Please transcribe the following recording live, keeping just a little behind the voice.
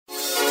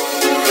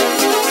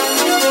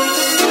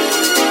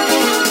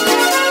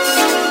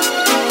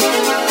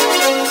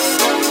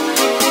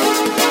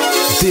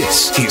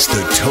This is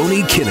the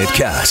Tony Kinnett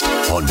Cast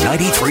on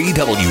 93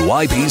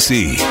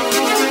 WIBC.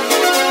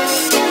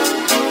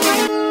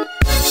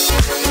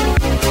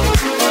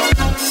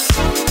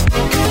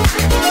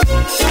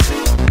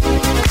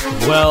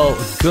 Well,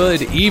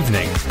 good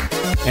evening.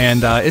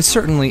 And it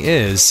certainly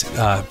is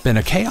been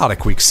a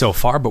chaotic week so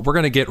far, but we're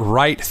going to get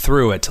right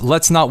through it.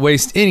 Let's not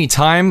waste any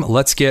time.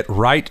 Let's get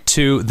right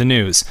to the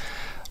news.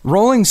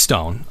 Rolling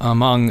Stone,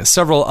 among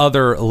several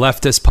other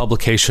leftist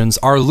publications,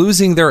 are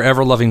losing their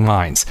ever-loving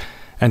minds.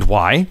 And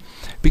why?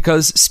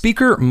 Because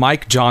Speaker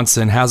Mike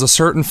Johnson has a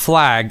certain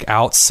flag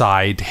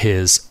outside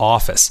his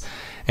office.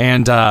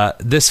 And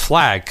this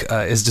flag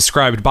is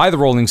described by the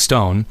Rolling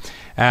Stone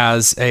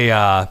as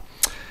a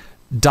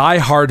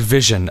die-hard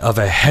vision of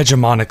a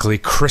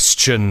hegemonically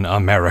Christian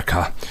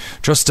America.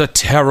 Just a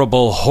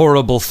terrible,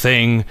 horrible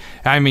thing.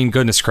 I mean,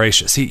 goodness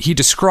gracious. He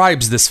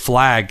describes this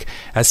flag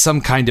as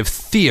some kind of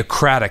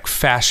theocratic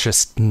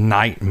fascist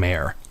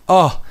nightmare.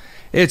 Oh,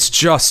 it's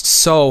just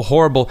so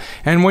horrible.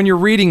 And when you're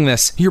reading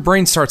this, your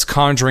brain starts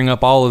conjuring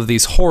up all of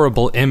these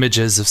horrible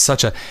images of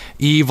such a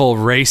evil,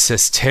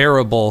 racist,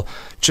 terrible,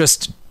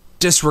 just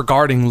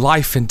disregarding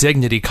life and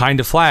dignity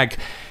kind of flag.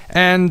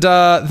 And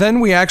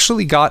then we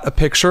actually got a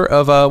picture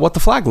of what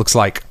the flag looks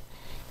like.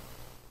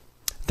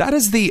 That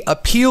is the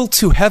Appeal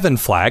to Heaven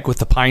flag with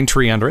the pine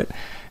tree under it.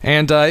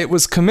 And it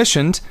was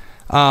commissioned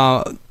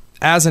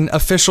as an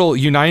official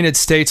United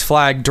States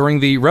flag during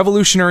the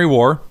Revolutionary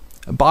War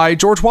by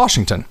George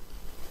Washington.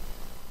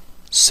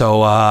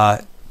 So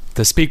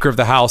the Speaker of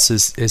the House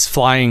is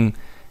flying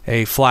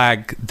a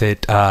flag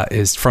that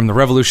is from the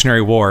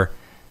Revolutionary War.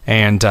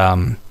 And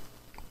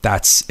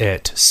that's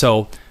it.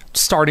 So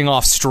starting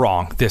off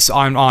strong.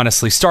 I'm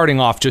honestly starting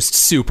off just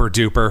super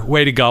duper.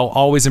 Way to go.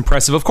 Always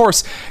impressive. Of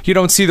course, you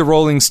don't see the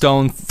Rolling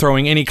Stone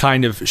throwing any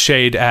kind of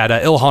shade at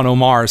Ilhan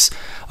Omar's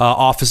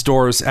office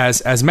doors,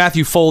 as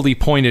Matthew Foley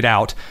pointed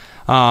out.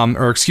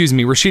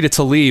 Rashida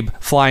Tlaib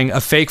flying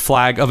a fake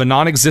flag of a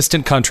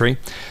non-existent country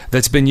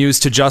that's been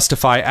used to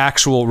justify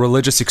actual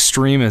religious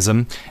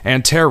extremism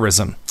and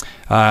terrorism,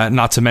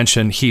 not to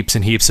mention heaps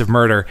and heaps of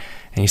murder.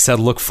 And he said,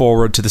 look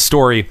forward to the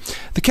story.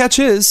 The catch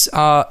is,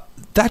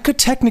 that could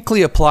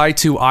technically apply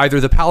to either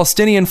the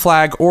Palestinian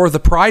flag or the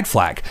pride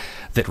flag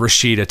that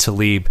Rashida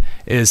Tlaib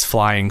is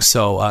flying.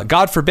 So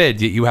God forbid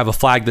that you have a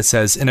flag that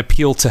says an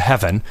appeal to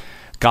heaven.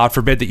 God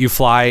forbid that you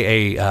fly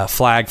a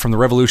flag from the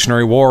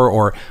Revolutionary War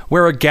or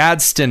wear a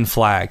Gadsden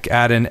flag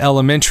at an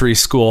elementary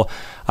school.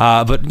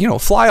 But,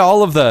 fly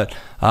all of the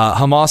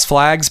Hamas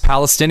flags,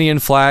 Palestinian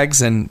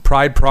flags, and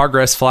Pride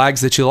Progress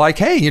flags that you like.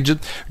 Hey, you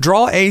just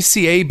draw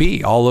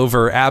ACAB all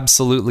over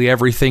absolutely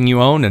everything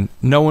you own, and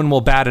no one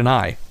will bat an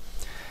eye.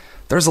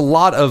 There's a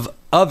lot of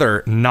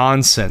other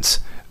nonsense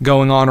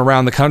going on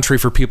around the country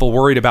for people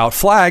worried about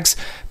flags,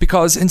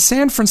 because in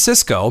San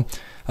Francisco,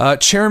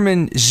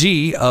 Chairman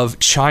Xi of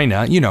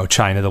China,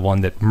 China, the one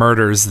that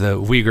murders the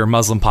Uyghur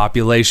Muslim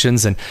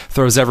populations and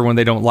throws everyone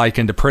they don't like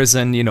into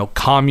prison,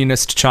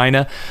 communist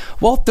China.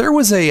 Well, there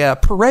was a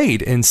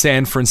parade in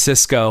San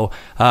Francisco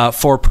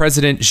for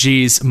President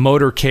Xi's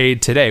motorcade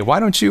today. Why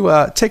don't you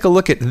take a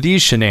look at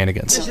these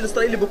shenanigans?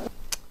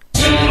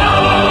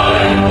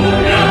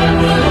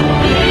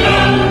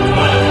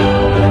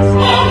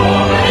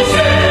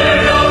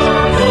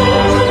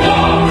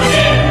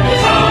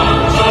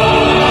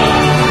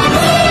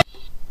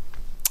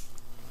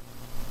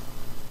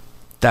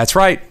 That's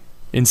right.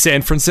 In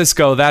San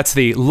Francisco, that's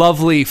the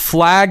lovely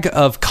flag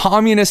of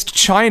communist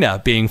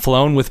China being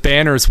flown with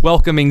banners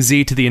welcoming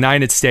Xi to the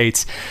United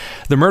States.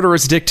 The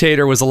murderous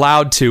dictator was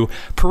allowed to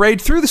parade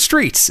through the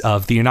streets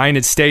of the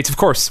United States. Of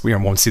course, we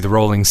won't see the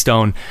Rolling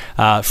Stone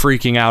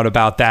freaking out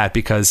about that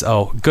because,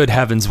 oh, good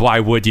heavens,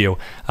 why would you?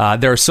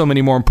 There are so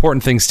many more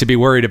important things to be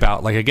worried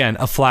about, like, again,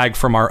 a flag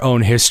from our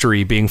own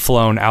history being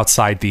flown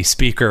outside the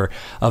Speaker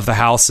of the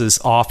House's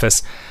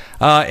office.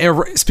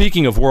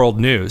 Speaking of world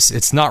news,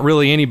 it's not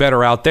really any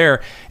better out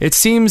there. It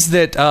seems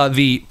that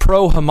the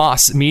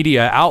pro-Hamas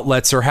media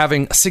outlets are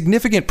having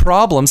significant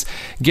problems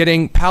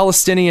getting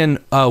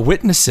Palestinian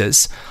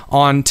witnesses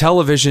on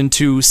television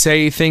to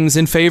say things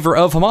in favor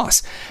of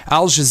Hamas.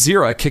 Al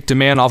Jazeera kicked a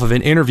man off of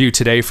an interview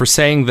today for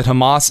saying that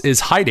Hamas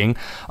is hiding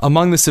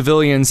among the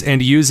civilians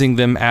and using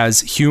them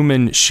as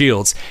human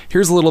shields.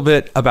 Here's a little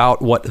bit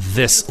about what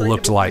this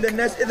looked like.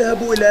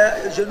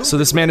 So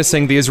this man is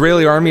saying the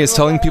Israeli army is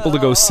telling people to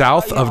go south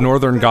of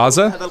northern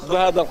Gaza.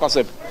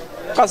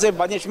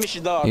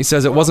 He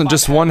says it wasn't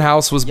just one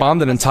house was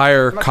bombed, an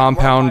entire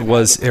compound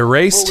was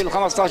erased.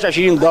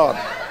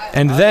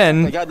 And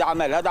then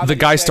the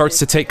guy starts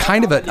to take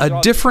kind of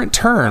a different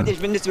turn.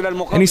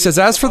 And he says,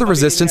 as for the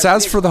resistance,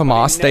 as for the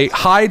Hamas, they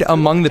hide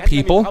among the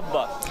people.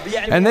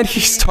 And then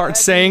he starts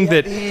saying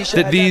that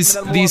these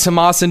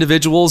Hamas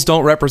individuals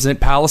don't represent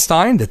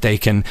Palestine, that they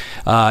can,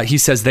 he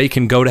says they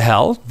can go to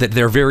hell, that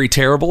they're very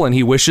terrible, and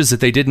he wishes that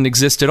they didn't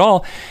exist at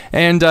all.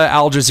 And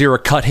Al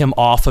Jazeera cut him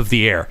off of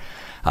the air.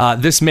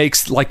 This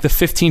makes like the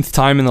 15th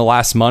time in the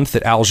last month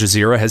that Al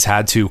Jazeera has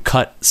had to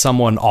cut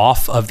someone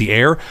off of the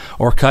air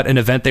or cut an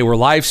event they were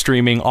live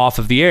streaming off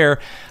of the air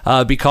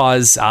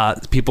because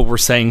people were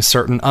saying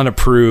certain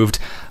unapproved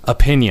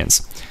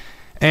opinions.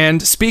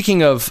 And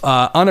speaking of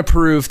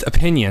unapproved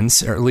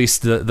opinions, or at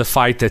least the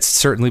fight that's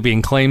certainly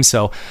being claimed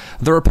so,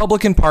 the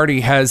Republican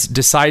Party has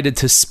decided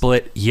to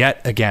split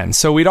yet again.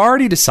 So we'd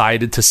already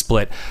decided to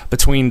split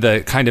between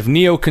the kind of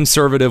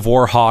neoconservative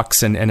war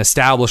hawks and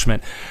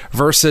establishment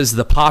versus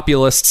the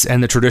populists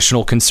and the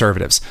traditional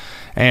conservatives.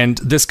 And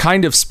this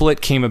kind of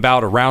split came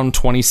about around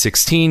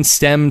 2016,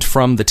 stemmed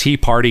from the Tea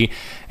Party,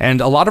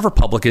 and a lot of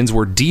Republicans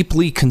were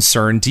deeply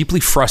concerned,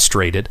 deeply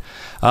frustrated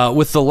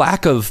with the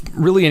lack of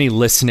really any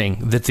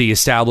listening that the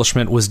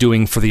establishment was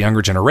doing for the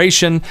younger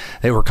generation.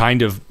 They were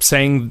kind of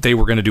saying they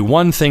were going to do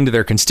one thing to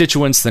their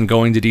constituents, then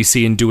going to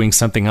D.C. and doing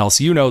something else.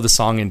 You know the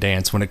song and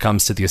dance when it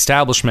comes to the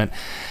establishment.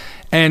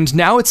 And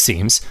now it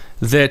seems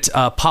that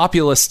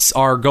populists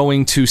are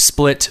going to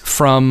split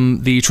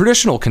from the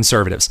traditional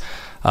conservatives.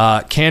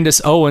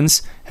 Candace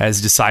Owens has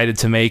decided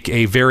to make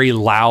a very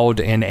loud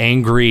and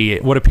angry,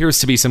 what appears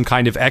to be some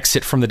kind of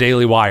exit from the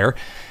Daily Wire.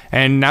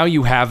 And now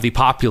you have the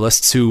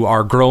populists who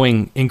are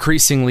growing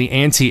increasingly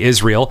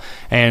anti-Israel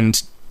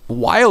and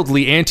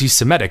wildly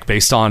anti-Semitic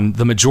based on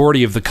the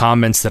majority of the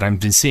comments that I've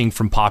been seeing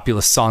from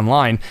populists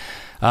online.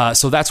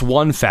 So that's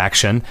one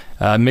faction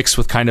mixed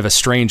with kind of a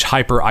strange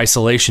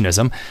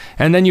hyper-isolationism.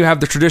 And then you have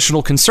the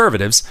traditional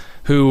conservatives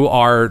who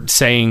are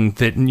saying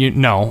that,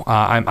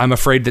 I'm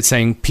afraid that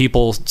saying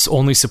people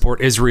only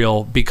support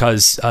Israel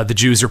because the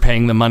Jews are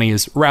paying them money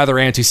is rather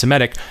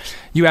anti-Semitic.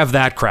 You have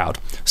that crowd.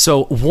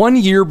 So 1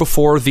 year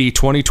before the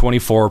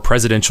 2024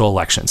 presidential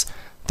elections,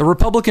 the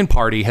Republican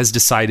Party has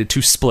decided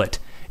to split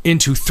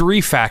into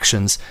three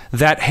factions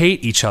that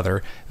hate each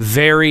other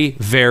very,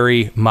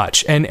 very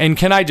much. And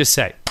can I just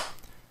say,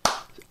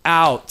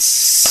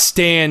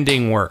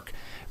 outstanding work,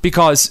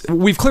 because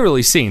we've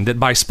clearly seen that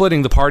by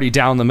splitting the party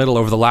down the middle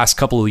over the last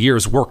couple of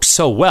years worked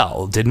so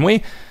well, didn't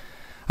we?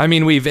 I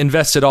mean, we've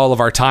invested all of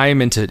our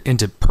time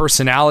into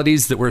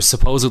personalities that were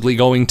supposedly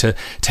going to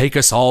take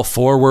us all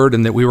forward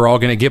and that we were all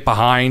going to get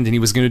behind, and he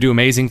was going to do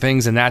amazing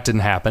things, and that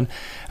didn't happen.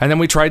 And then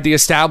we tried the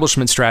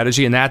establishment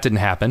strategy, and that didn't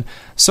happen.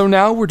 So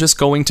now we're just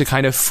going to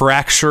kind of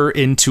fracture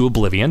into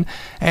oblivion.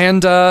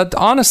 And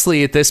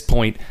honestly, at this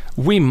point,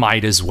 we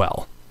might as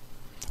well.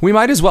 We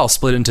might as well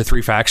split into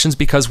three factions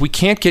because we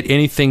can't get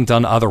anything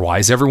done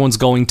otherwise. Everyone's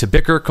going to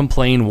bicker,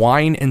 complain,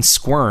 whine, and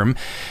squirm,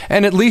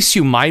 and at least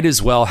you might as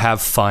well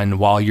have fun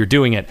while you're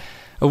doing it,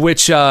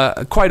 which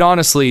quite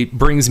honestly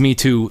brings me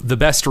to the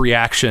best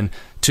reaction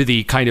to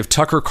the kind of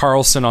Tucker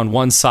Carlson on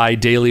one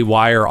side, Daily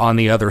Wire on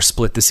the other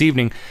split this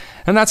evening,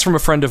 and that's from a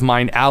friend of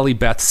mine, Allie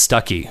Beth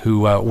Stuckey,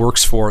 who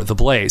works for The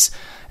Blaze.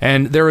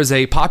 And there is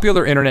a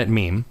popular internet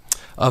meme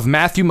of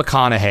Matthew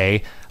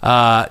McConaughey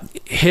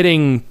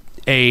hitting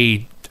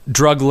a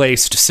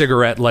drug-laced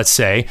cigarette, let's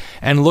say,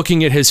 and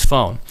looking at his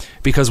phone,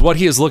 because what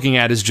he is looking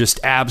at is just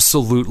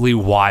absolutely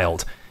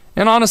wild.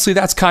 And honestly,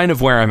 that's kind of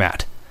where I'm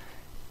at.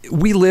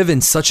 We live in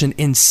such an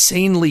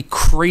insanely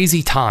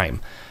crazy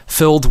time,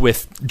 filled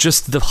with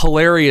just the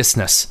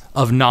hilariousness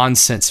of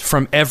nonsense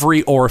from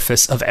every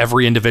orifice of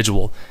every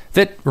individual,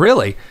 that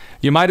really,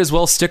 you might as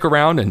well stick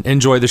around and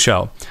enjoy the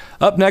show.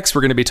 Up next,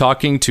 we're going to be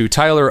talking to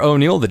Tyler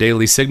O'Neill, the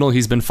Daily Signal.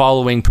 He's been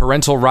following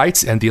parental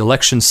rights and the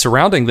elections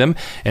surrounding them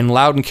in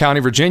Loudoun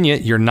County, Virginia.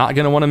 You're not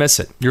going to want to miss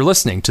it. You're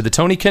listening to the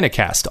Tony Kinnett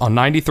Cast on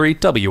 93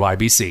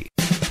 WIBC.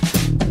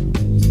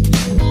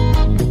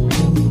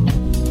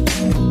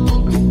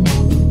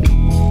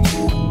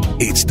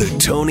 It's the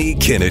Tony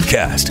Kinnett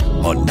Cast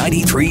on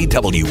 93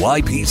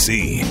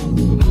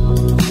 WIBC.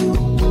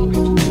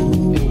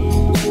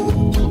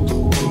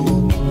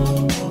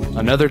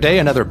 Another day,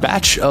 another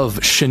batch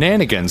of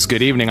shenanigans.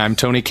 Good evening. I'm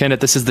Tony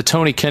Kinnett. This is the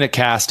Tony Kinnett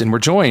Cast, and we're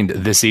joined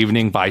this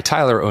evening by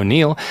Tyler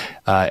O'Neill,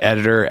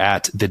 editor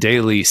at the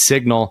Daily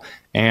Signal,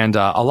 and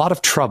a lot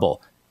of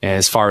trouble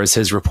as far as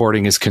his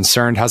reporting is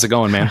concerned. How's it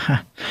going,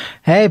 man?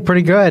 Hey,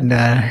 pretty good.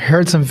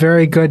 Heard some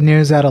very good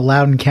news out of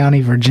Loudoun County,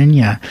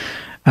 Virginia.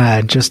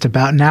 Just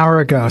about an hour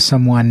ago,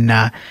 someone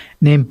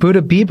named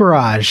Buddha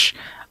Biberaj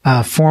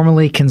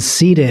formally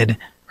conceded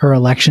her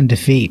election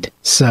defeat.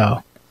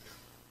 So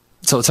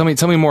tell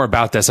me more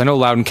about this. I know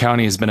Loudoun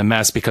County has been a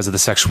mess because of the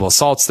sexual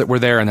assaults that were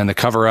there and then the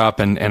cover up.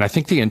 And I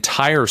think the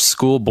entire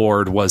school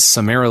board was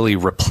summarily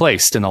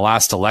replaced in the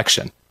last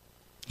election.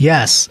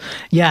 Yes.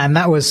 Yeah. And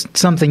that was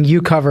something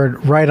you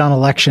covered right on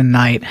election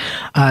night.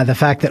 The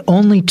fact that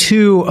only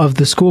 2 of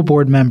the school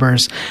board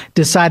members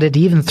decided to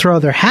even throw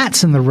their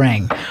hats in the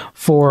ring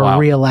for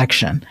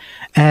re-election.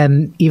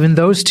 And even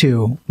those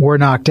 2 were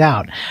knocked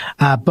out.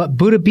 But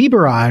Buddha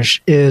Biberaj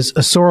is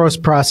a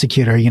Soros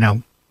prosecutor,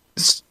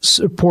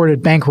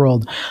 supported,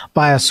 bankrolled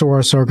by a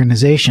Soros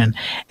organization.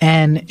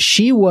 And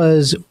she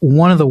was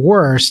one of the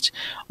worst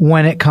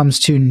when it comes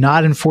to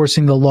not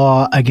enforcing the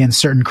law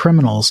against certain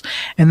criminals.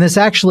 And this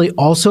actually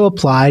also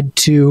applied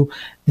to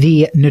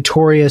the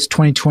notorious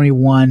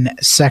 2021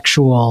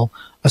 sexual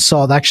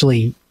assault,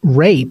 actually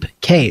rape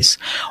case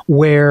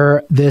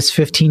where this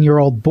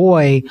 15-year-old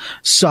boy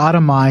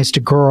sodomized a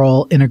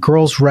girl in a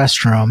girl's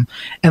restroom.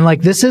 And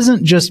like, this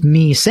isn't just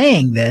me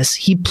saying this.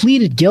 He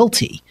pleaded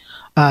guilty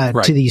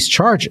to these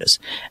charges.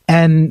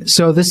 And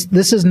so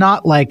this is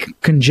not like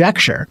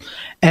conjecture.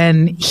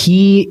 And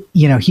he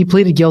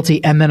pleaded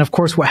guilty. And then, of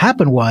course, what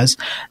happened was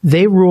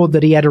they ruled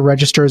that he had to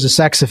register as a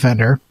sex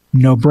offender.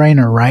 No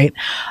brainer, right?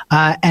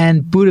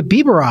 And Buddha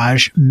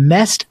Bibaraj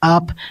messed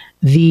up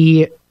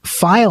the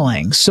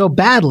filing so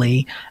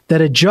badly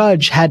that a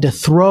judge had to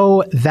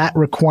throw that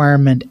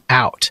requirement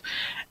out.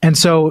 And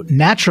so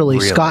naturally,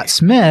 Really? Scott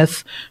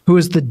Smith, who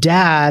is the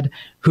dad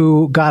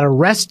who got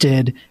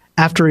arrested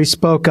after he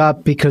spoke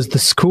up because the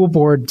school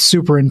board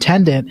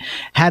superintendent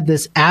had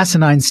this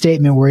asinine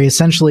statement where he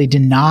essentially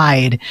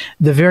denied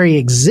the very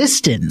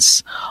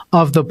existence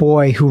of the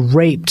boy who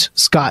raped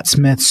Scott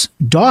Smith's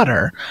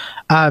daughter.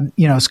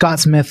 Scott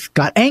Smith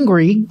got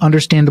angry,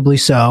 understandably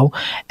so,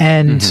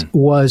 and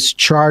was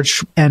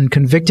charged and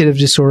convicted of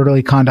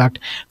disorderly conduct.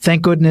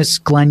 Thank goodness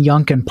Glenn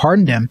Youngkin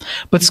pardoned him.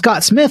 But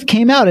Scott Smith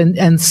came out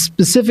and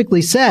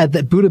specifically said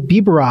that Buddha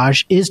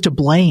Bibaraj is to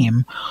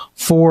blame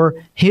for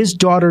his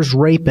daughter's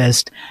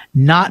rapist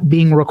not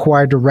being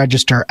required to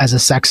register as a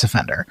sex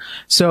offender.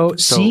 So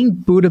seeing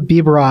Buddha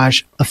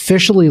Bibaraj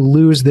officially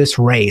lose this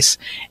race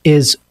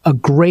is a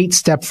great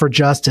step for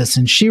justice,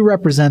 and she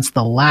represents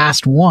the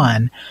last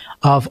one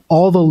of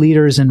all the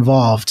leaders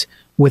involved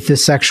with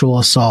this sexual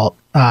assault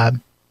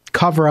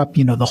cover up,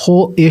 the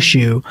whole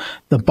issue,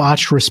 the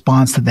botched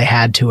response that they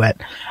had to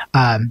it.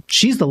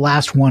 She's the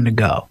last one to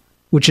go,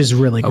 which is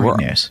really great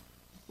news.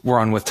 We're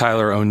on with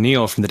Tyler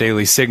O'Neill from the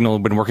Daily Signal.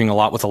 Been working a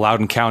lot with the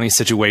Loudoun County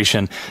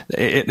situation.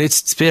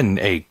 It's been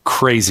a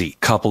crazy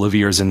couple of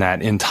years in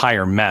that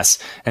entire mess.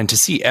 And to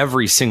see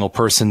every single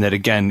person that,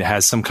 again,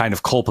 has some kind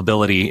of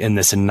culpability in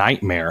this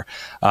nightmare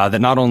that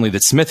not only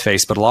that Smith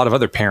faced, but a lot of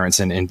other parents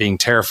and being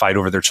terrified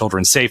over their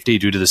children's safety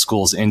due to the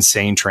school's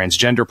insane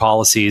transgender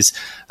policies,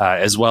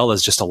 as well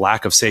as just a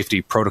lack of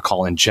safety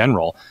protocol in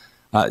general.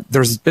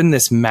 There's been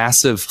this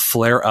massive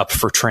flare up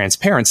for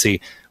transparency,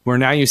 where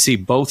now you see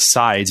both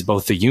sides,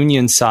 both the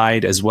union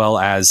side as well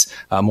as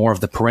more of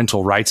the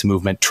parental rights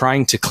movement,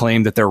 trying to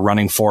claim that they're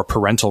running for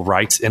parental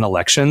rights in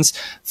elections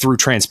through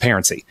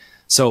transparency.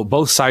 So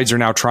both sides are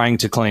now trying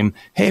to claim,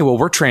 hey, well,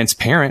 we're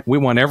transparent. We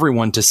want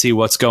everyone to see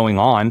what's going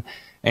on.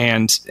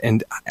 And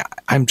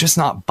I'm just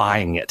not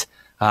buying it.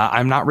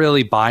 I'm not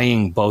really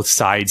buying both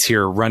sides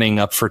here running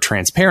up for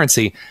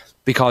transparency,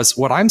 because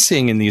what I'm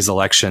seeing in these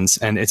elections,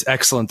 and it's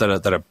excellent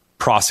that a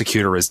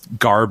prosecutor as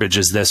garbage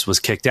as this was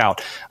kicked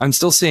out, I'm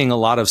still seeing a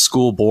lot of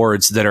school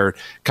boards that are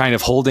kind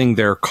of holding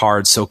their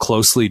cards so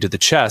closely to the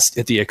chest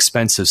at the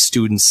expense of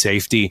student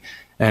safety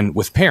and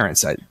with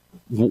parents.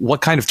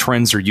 What kind of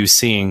trends are you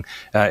seeing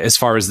as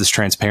far as this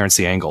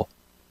transparency angle?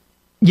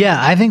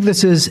 Yeah, I think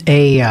this is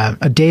a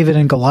David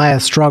and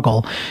Goliath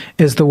struggle,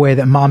 is the way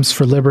that Moms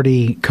for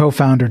Liberty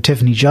co-founder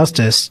Tiffany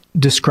Justice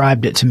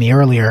described it to me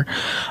earlier.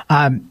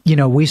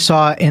 We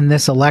saw in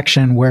this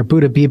election where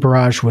Buddha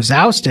Bibaraj was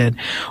ousted,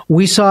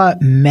 we saw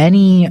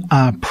many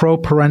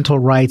pro-parental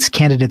rights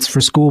candidates for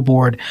school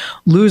board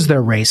lose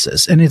their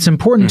races. And it's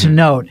important to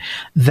note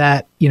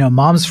that,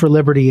 Moms for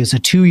Liberty is a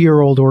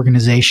 2-year-old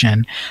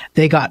organization.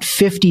 They got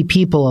 50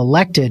 people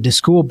elected to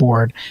school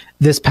board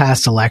this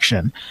past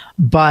election.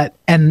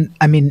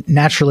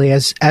 Naturally,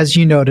 as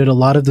you noted, a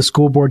lot of the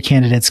school board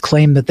candidates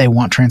claim that they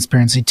want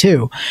transparency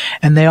too.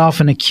 And they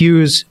often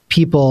accuse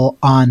people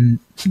on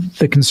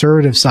the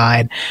conservative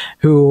side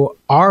who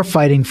are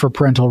fighting for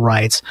parental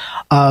rights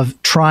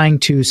of trying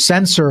to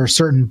censor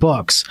certain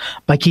books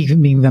by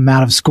keeping them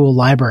out of school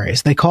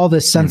libraries. They call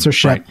this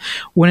censorship,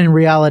 when in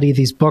reality,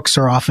 these books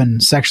are often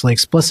sexually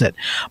explicit.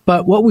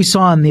 But what we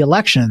saw in the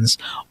elections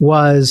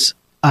was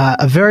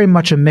a very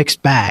much a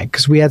mixed bag,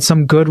 because we had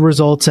some good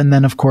results. And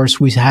then, of course,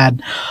 we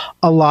had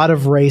a lot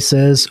of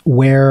races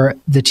where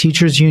the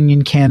teachers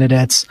union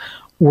candidates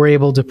were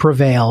able to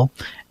prevail,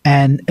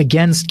 and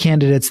against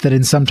candidates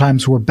that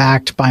sometimes were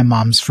backed by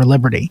Moms for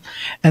Liberty.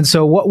 And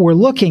so what we're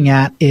looking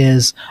at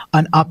is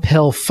an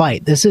uphill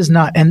fight. This is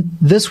not, and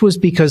this was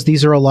because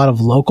these are a lot of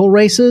local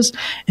races,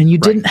 and you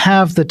didn't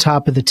have the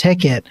top of the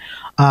ticket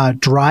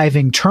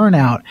driving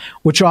turnout,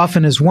 which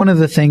often is one of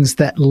the things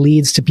that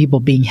leads to people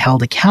being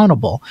held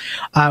accountable.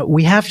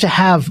 We have to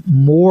have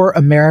more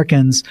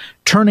Americans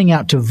turning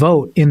out to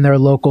vote in their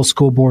local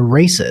school board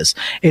races.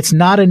 It's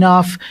not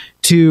enough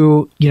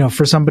to,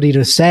 for somebody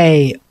to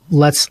say,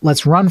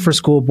 let's run for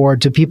school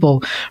board,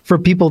 for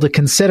people to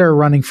consider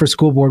running for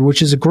school board,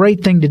 which is a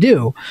great thing to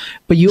do.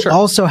 But you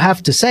also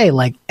have to say,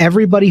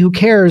 everybody who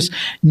cares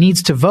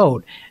needs to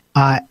vote.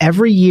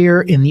 Every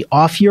year in the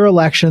off-year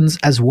elections,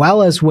 as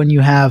well as when you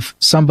have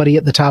somebody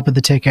at the top of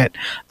the ticket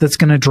that's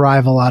going to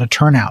drive a lot of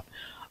turnout.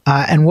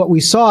 And what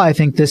we saw, I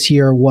think, this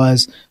year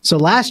was, so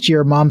last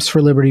year, Moms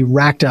for Liberty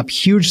racked up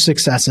huge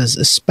successes,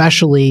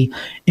 especially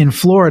in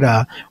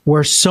Florida,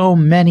 where so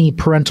many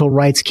parental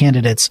rights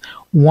candidates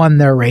won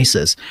their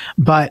races.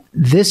 But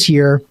this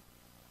year,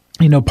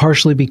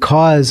 partially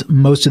because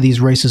most of these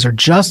races are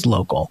just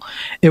local,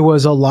 it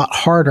was a lot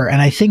harder.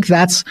 And I think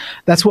that's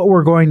what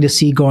we're going to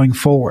see going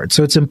forward.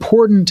 So it's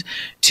important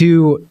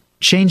to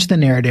change the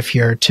narrative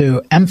here,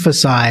 to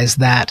emphasize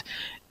that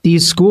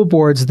these school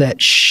boards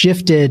that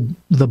shifted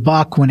the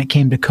buck when it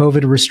came to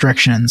COVID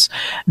restrictions,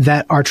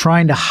 that are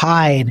trying to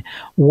hide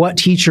what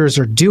teachers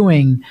are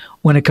doing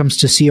when it comes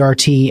to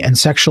CRT and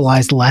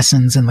sexualized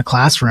lessons in the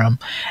classroom,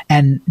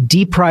 and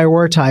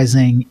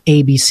deprioritizing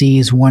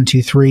ABCs, 1, 2,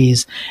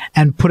 3s,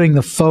 and putting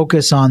the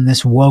focus on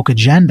this woke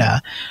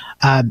agenda.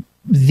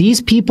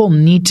 These people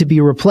need to be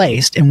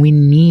replaced, and we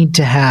need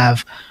to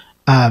have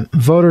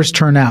voters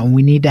turn out, and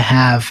we need to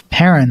have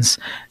parents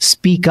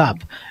speak up,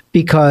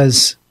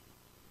 because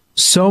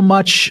so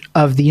much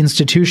of the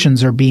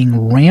institutions are being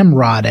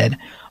ramrodded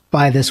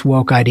by this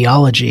woke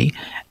ideology.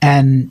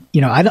 And,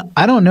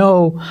 I don't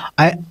know.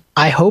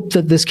 I hope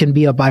that this can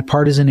be a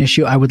bipartisan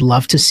issue. I would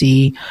love to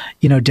see,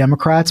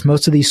 Democrats,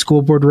 most of these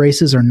school board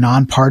races are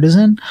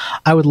nonpartisan.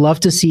 I would love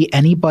to see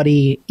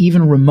anybody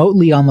even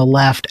remotely on the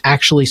left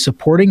actually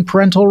supporting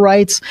parental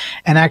rights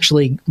and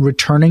actually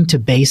returning to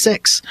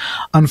basics.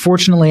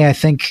 Unfortunately, I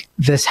think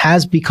this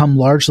has become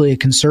largely a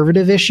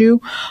conservative issue.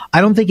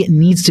 I don't think it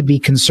needs to be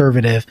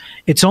conservative.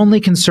 It's only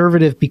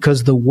conservative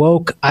because the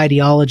woke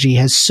ideology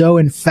has so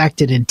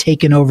infected and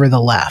taken over the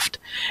left.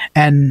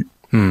 And,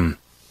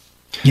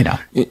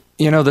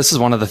 this is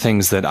one of the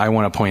things that I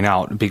want to point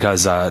out,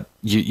 because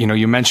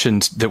you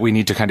mentioned that we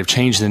need to kind of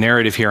change the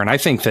narrative here, and I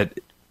think that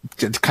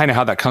kind of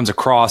how that comes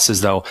across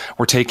is though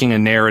we're taking a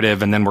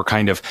narrative and then we're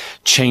kind of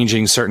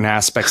changing certain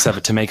aspects of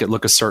it to make it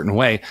look a certain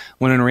way,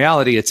 when in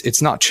reality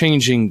it's not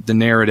changing the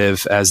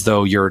narrative as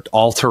though you're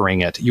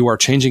altering it. You are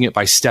changing it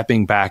by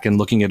stepping back and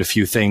looking at a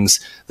few things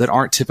that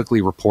aren't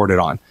typically reported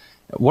on.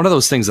 One of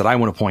those things that I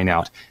want to point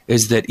out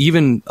is that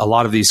even a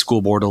lot of these school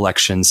board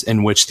elections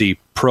in which the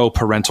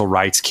pro-parental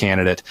rights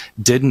candidate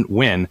didn't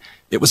win,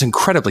 it was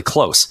incredibly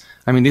close.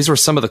 I mean, these were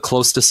some of the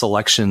closest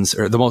elections,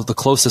 or the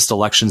closest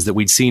elections that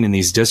we'd seen in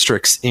these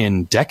districts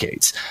in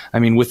decades. I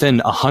mean, within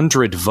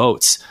 100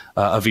 votes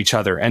of each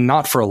other, and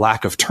not for a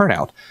lack of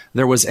turnout.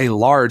 There was a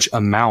large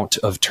amount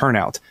of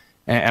turnout.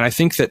 And I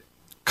think that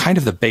kind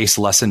of the base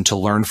lesson to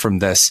learn from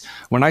this,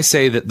 when I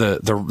say that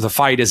the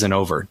fight isn't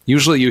over,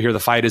 usually you hear the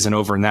fight isn't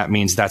over, and that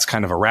means that's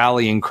kind of a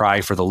rallying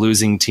cry for the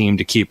losing team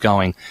to keep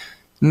going.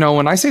 No,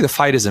 when I say the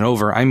fight isn't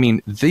over, I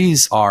mean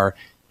these are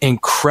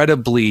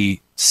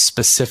incredibly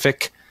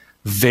specific,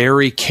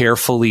 very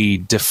carefully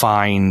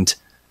defined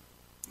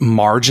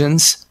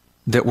margins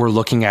that we're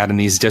looking at in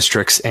these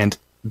districts. And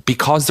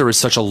because there is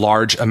such a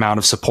large amount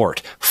of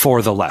support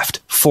for the left,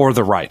 for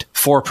the right,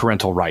 for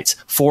parental rights,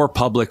 for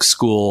public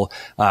school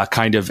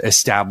kind of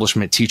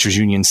establishment teachers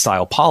union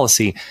style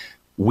policy,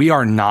 we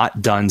are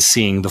not done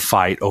seeing the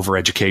fight over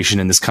education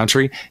in this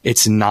country.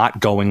 It's not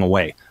going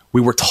away.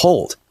 We were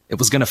told it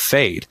was going to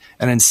fade,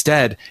 and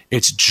instead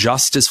it's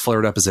just as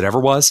flared up as it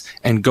ever was.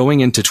 And going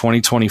into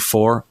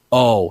 2024,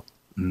 oh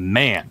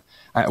man,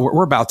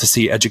 we're about to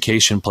see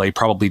education play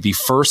probably the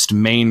first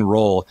main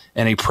role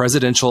in a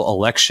presidential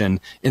election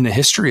in the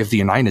history of the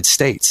United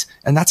States.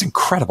 And that's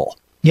incredible.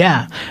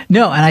 Yeah,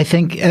 no. And I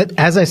think,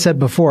 as I said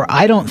before,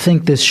 I don't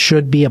think this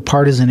should be a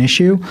partisan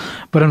issue,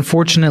 but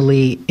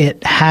unfortunately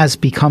it has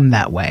become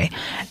that way.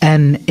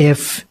 And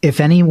if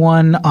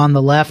anyone on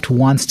the left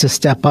wants to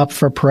step up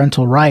for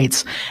parental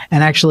rights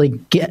and actually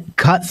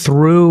cut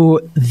through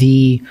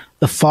the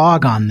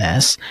fog on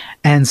this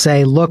and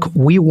say, look,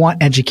 we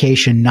want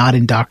education, not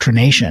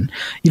indoctrination.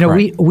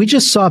 Right. We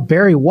just saw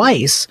Bari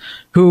Weiss,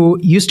 who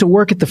used to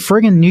work at the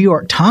friggin' New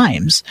York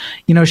Times.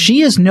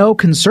 She is no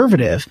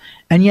conservative,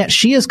 and yet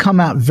she has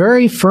come out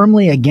very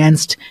firmly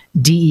against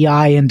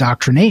DEI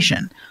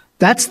indoctrination.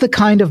 That's the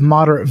kind of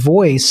moderate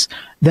voice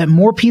that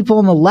more people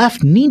on the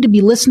left need to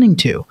be listening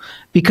to,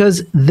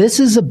 because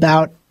this is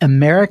about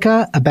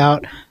America,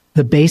 about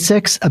the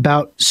basics,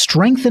 about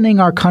strengthening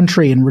our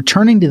country and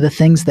returning to the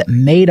things that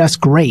made us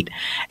great.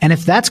 And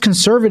if that's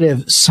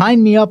conservative,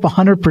 sign me up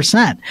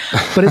 100%.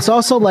 But it's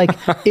also like,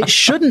 it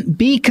shouldn't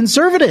be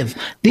conservative.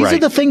 These are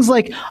the things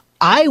like,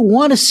 I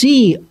want to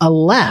see a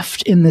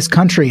left in this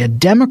country, a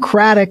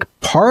Democratic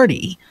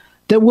Party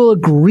that will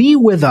agree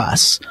with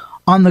us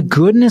on the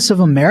goodness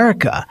of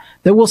America,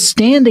 that will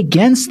stand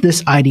against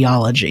this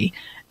ideology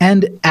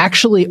and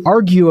actually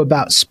argue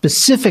about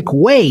specific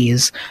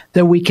ways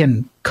that we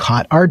can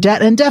cut our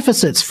debt and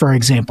deficits, for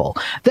example,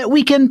 that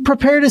we can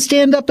prepare to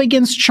stand up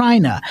against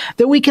China,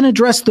 that we can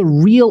address the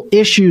real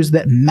issues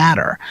that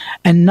matter,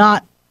 and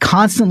not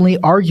constantly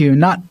argue,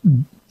 not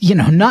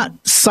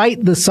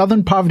cite the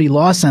Southern Poverty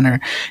Law Center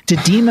to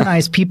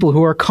demonize people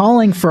who are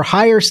calling for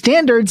higher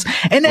standards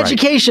in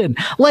education.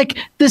 Like,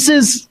 this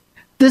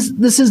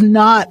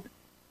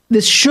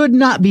should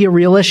not be a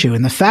real issue.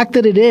 And the fact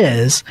that it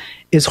is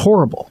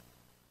horrible.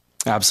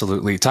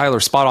 Absolutely. Tyler,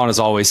 spot on as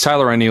always.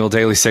 Tyler O'Neill,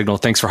 Daily Signal.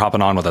 Thanks for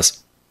hopping on with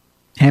us.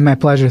 Hey, my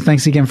pleasure.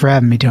 Thanks again for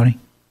having me, Tony.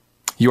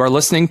 You are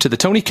listening to the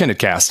Tony Kinnett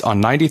Cast on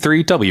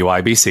 93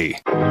 WIBC.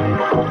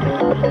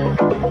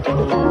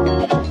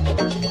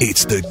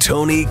 It's the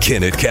Tony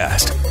Kinnett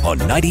Cast on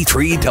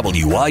 93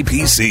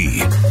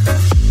 WIBC.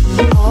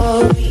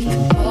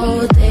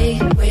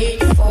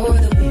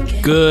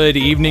 Good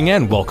evening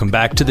and welcome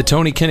back to the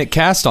Tony Kinnett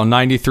Cast on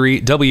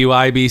 93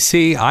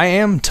 WIBC. I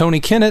am Tony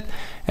Kinnett,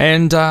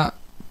 and to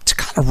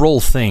kind of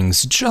roll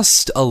things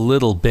just a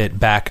little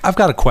bit back, I've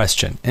got a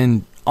question,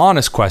 an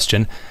honest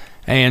question,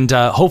 and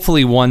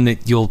hopefully one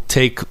that you'll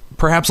take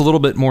perhaps a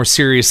little bit more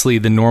seriously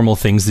than normal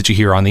things that you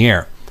hear on the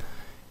air.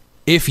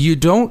 If you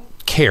don't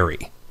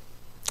carry,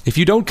 if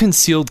you don't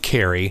concealed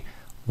carry,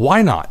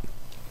 why not?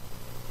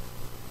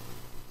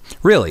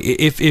 Really,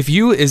 if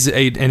you as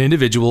an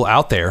individual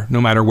out there, no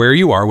matter where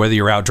you are, whether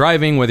you're out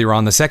driving, whether you're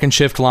on the second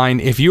shift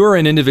line, if you are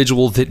an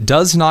individual that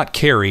does not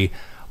carry,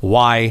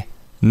 why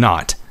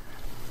not?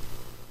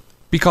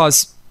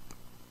 Because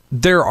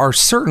there are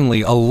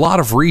certainly a lot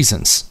of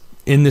reasons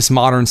in this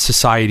modern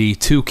society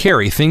to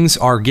carry. Things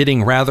are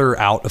getting rather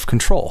out of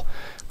control.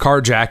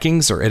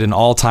 Carjackings are at an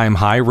all-time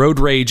high. Road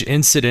rage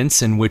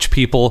incidents in which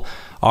people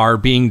are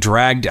being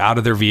dragged out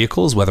of their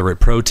vehicles, whether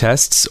at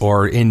protests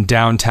or in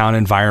downtown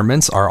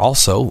environments, are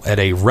also at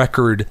a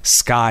record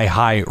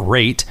sky-high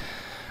rate.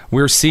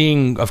 We're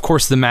seeing, of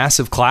course, the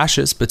massive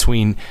clashes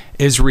between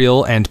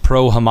Israel and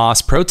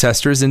pro-Hamas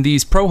protesters, and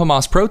these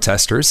pro-Hamas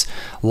protesters,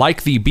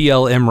 like the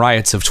BLM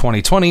riots of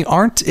 2020,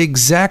 aren't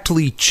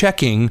exactly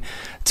checking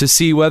to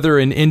see whether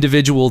an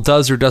individual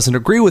does or doesn't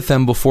agree with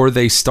them before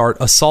they start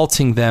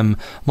assaulting them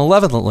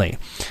malevolently.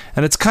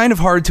 And it's kind of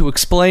hard to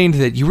explain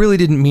that you really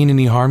didn't mean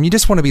any harm. You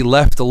just want to be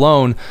left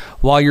alone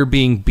while you're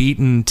being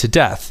beaten to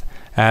death.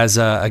 As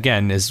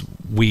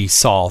we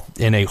saw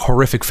in a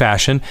horrific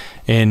fashion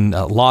in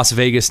Las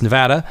Vegas,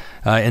 Nevada,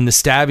 in the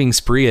stabbing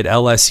spree at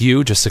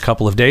LSU just a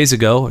couple of days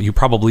ago. You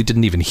probably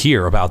didn't even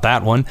hear about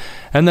that one.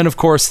 And then, of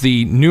course,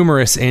 the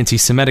numerous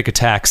anti-Semitic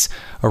attacks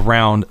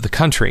around the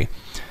country.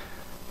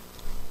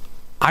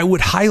 I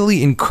would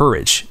highly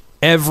encourage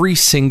every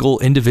single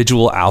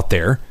individual out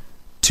there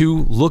to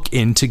look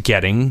into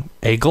getting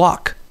a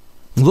Glock.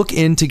 Look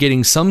into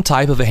getting some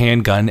type of a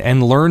handgun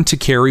and learn to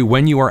carry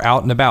when you are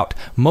out and about.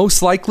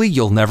 Most likely,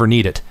 you'll never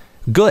need it.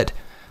 Good.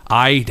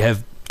 I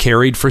have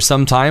carried for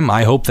some time.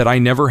 I hope that I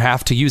never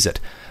have to use it.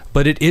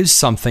 But it is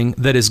something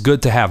that is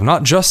good to have,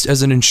 not just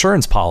as an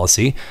insurance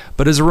policy,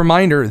 but as a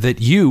reminder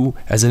that you,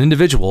 as an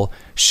individual,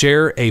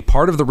 share a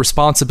part of the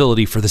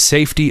responsibility for the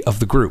safety of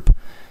the group.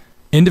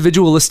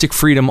 Individualistic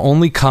freedom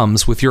only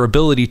comes with your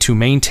ability to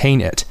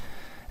maintain it.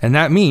 And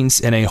that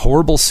means in a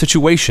horrible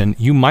situation,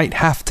 you might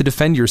have to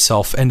defend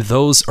yourself and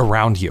those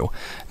around you.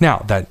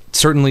 Now, that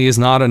certainly is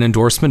not an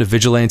endorsement of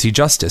vigilante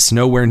justice,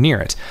 nowhere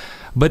near it.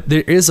 But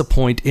there is a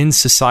point in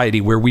society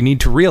where we need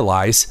to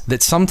realize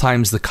that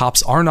sometimes the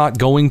cops are not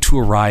going to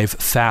arrive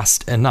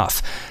fast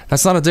enough.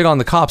 That's not a dig on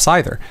the cops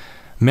either.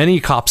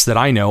 Many cops that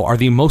I know are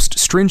the most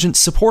stringent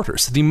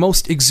supporters, the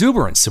most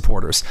exuberant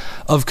supporters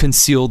of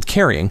concealed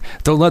carrying.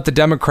 Don't let the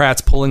Democrats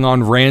pulling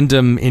on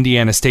random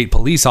Indiana State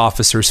police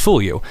officers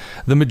fool you.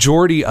 The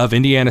majority of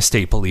Indiana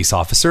State police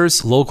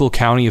officers, local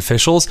county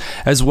officials,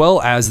 as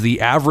well as the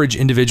average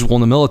individual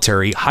in the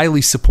military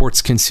highly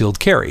supports concealed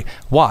carry.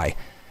 Why?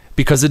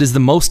 Because it is the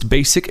most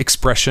basic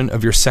expression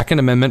of your Second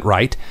Amendment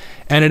right,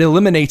 and it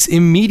eliminates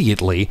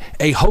immediately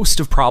a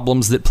host of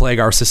problems that plague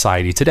our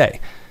society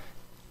today.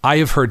 I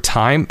have heard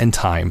time and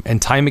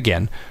time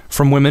again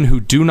from women who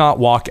do not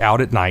walk out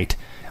at night,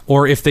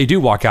 or if they do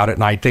walk out at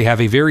night, they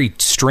have a very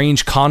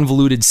strange,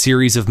 convoluted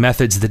series of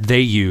methods that they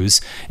use,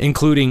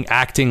 including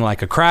acting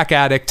like a crack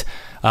addict,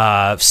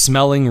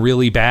 smelling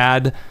really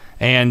bad,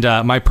 and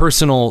my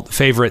personal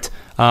favorite,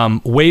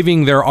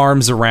 waving their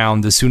arms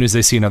around as soon as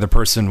they see another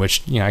person,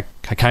 which I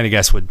kind of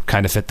guess would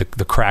kind of fit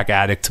the crack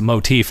addict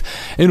motif,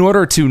 in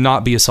order to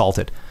not be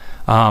assaulted.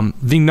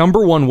 The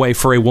number one way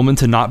for a woman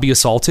to not be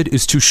assaulted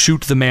is to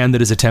shoot the man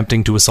that is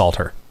attempting to assault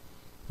her.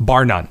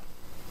 Bar none.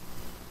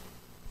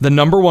 The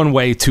number one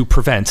way to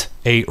prevent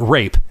a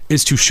rape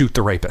is to shoot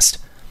the rapist.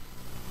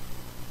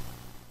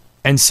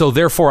 And so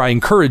therefore I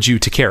encourage you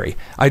to carry.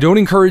 I don't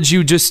encourage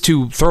you just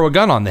to throw a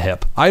gun on the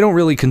hip. I don't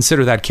really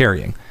consider that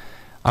carrying.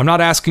 I'm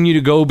not asking you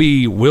to go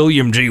be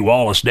William G.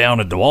 Wallace down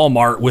at the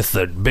Walmart with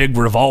the big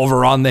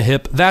revolver on the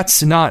hip.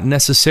 That's not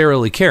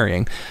necessarily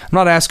carrying. I'm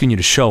not asking you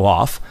to show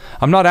off.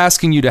 I'm not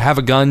asking you to have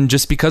a gun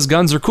just because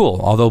guns are cool,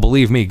 although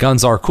believe me,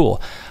 guns are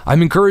cool.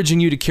 I'm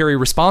encouraging you to carry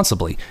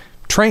responsibly.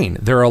 Train.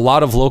 There are a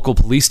lot of local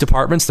police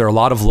departments. There are a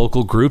lot of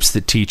local groups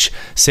that teach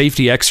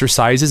safety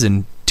exercises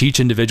and teach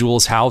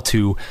individuals how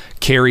to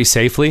carry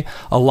safely.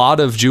 A lot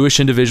of Jewish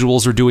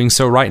individuals are doing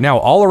so right now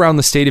all around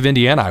the state of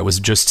Indiana. I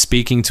was just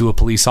speaking to a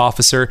police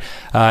officer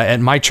at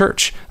my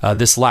church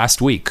this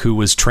last week who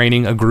was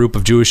training a group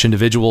of Jewish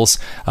individuals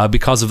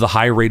because of the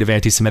high rate of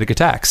anti-Semitic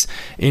attacks.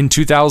 In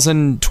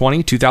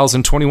 2020,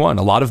 2021,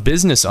 a lot of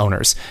business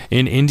owners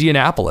in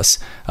Indianapolis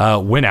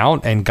went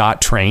out and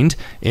got trained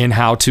in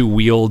how to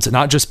wield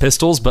not just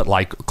pistols, but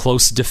like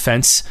close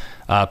defense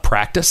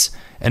practice.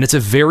 And it's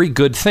a very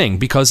good thing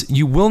because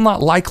you will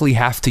not likely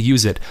have to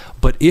use it.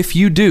 But if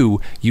you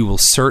do, you will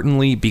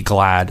certainly be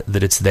glad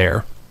that it's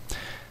there.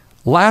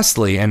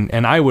 Lastly,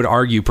 and I would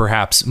argue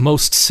perhaps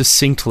most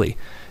succinctly,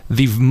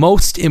 the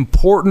most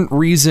important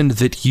reason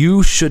that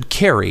you should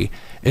carry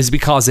is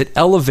because it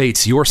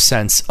elevates your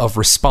sense of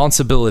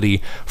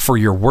responsibility for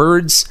your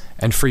words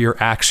and for your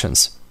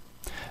actions.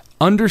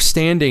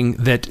 Understanding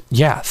that,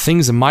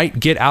 things might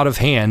get out of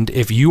hand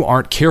if you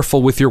aren't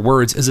careful with your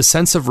words is a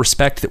sense of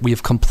respect that we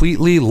have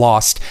completely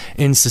lost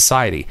in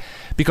society.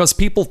 Because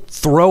people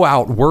throw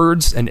out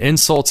words and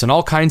insults and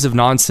all kinds of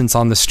nonsense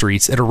on the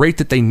streets at a rate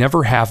that they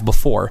never have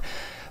before.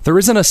 There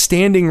isn't a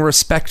standing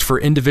respect for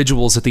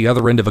individuals at the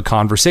other end of a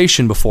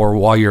conversation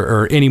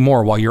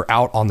anymore while you're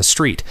out on the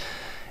street.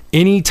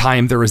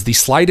 Anytime there is the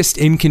slightest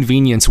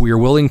inconvenience, we are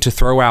willing to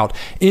throw out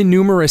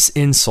innumerous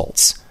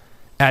insults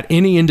at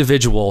any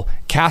individual,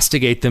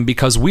 castigate them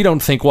because we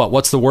don't think,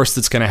 what's the worst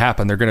that's going to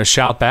happen? They're going to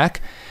shout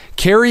back.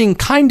 Carrying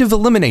kind of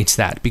eliminates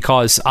that,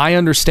 because I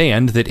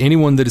understand that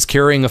anyone that is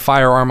carrying a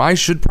firearm, I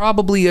should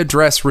probably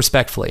address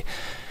respectfully.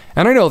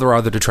 And I know there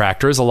are the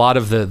detractors, a lot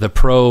of the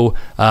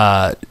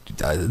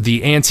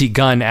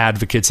anti-gun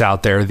advocates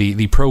out there,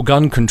 the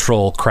pro-gun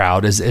control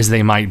crowd, as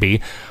they might be,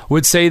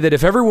 would say that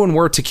if everyone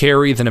were to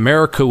carry, then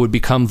America would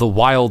become the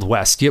Wild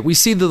West. Yet we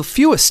see the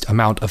fewest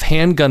amount of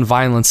handgun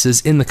violences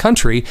in the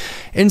country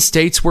in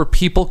states where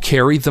people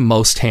carry the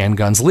most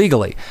handguns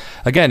legally.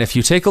 Again, if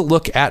you take a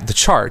look at the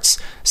charts,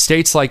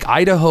 states like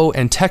Idaho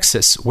and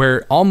Texas,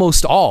 where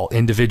almost all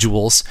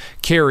individuals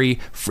carry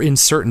in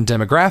certain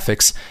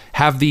demographics,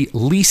 have the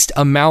least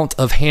amount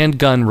of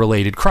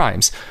handgun-related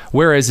crimes.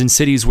 Whereas in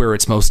cities where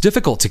it's most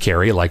difficult to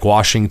carry, like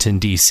Washington,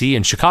 D.C.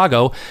 and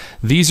Chicago,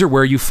 these are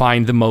where you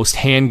find the most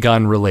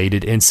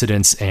handgun-related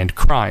incidents and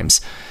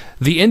crimes.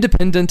 The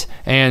Independent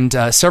and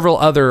several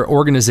other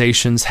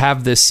organizations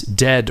have this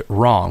dead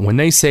wrong when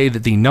they say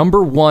that the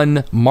number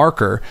one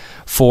marker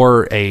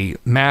for a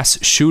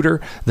mass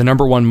shooter, the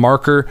number one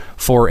marker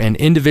for an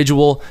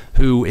individual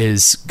who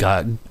is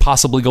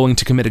possibly going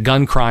to commit a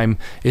gun crime,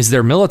 is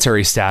their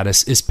military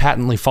status, is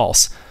patently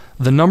false.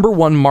 The number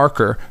one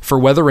marker for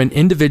whether an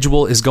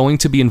individual is going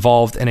to be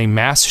involved in a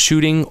mass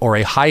shooting or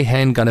a high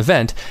handgun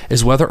event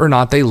is whether or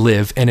not they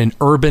live in an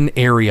urban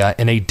area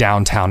in a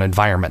downtown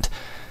environment.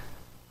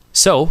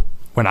 So,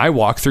 when I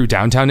walk through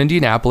downtown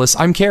Indianapolis,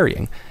 I'm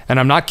carrying. And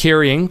I'm not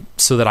carrying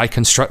so that I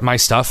can strut my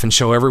stuff and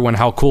show everyone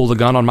how cool the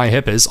gun on my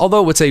hip is,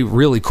 although it's a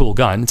really cool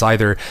gun. It's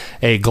either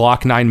a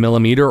Glock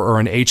 9mm or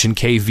an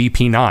H&K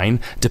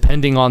VP9,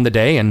 depending on the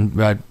day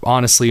and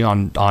honestly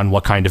on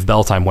what kind of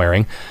belt I'm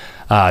wearing.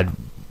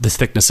 The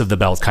thickness of the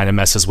belt kind of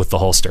messes with the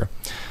holster.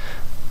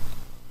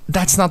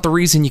 That's not the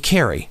reason you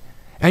carry.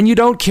 And you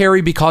don't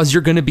carry because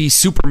you're going to be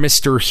super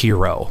Mr.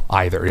 Hero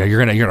either.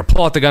 You're going to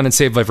pull out the gun and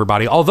save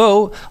everybody.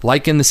 Although,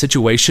 like in the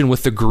situation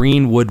with the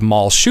Greenwood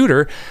Mall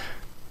shooter,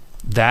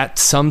 that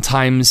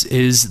sometimes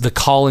is the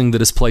calling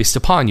that is placed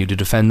upon you to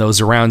defend those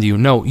around you.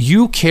 No,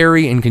 you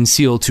carry and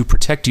conceal to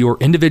protect your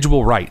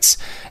individual rights.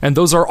 And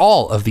those are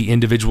all of the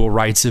individual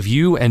rights of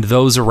you and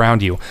those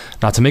around you.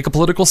 Not to make a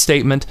political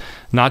statement,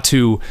 not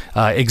to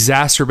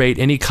exacerbate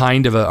any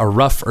kind of a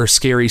rough or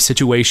scary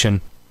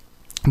situation,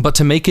 but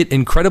to make it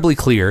incredibly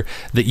clear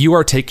that you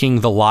are taking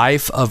the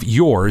life of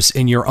yours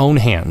in your own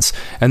hands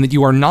and that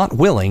you are not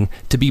willing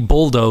to be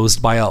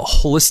bulldozed by a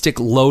holistic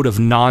load of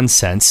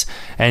nonsense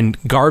and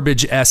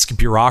garbage-esque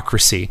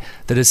bureaucracy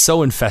that has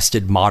so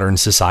infested modern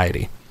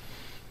society.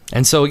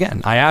 And so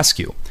again, I ask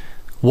you,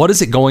 what is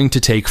it going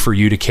to take for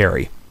you to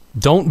carry?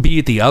 Don't be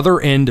at the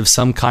other end of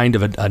some kind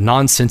of a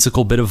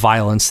nonsensical bit of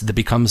violence that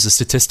becomes a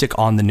statistic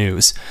on the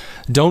news.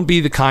 Don't be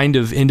the kind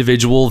of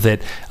individual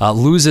that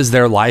loses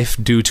their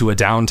life due to a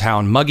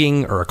downtown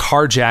mugging or a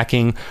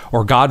carjacking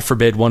or, God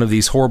forbid, one of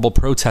these horrible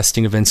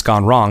protesting events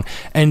gone wrong.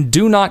 And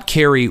do not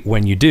carry,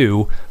 when you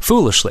do,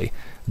 foolishly.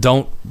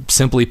 Don't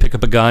simply pick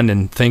up a gun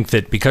and think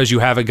that because you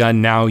have a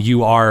gun now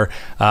you are,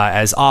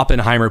 as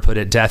Oppenheimer put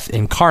it, death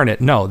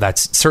incarnate. No,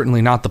 that's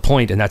certainly not the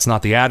point, and that's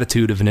not the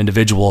attitude of an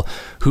individual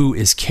who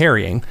is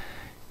carrying.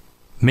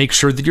 Make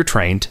sure that you're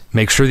trained.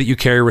 Make sure that you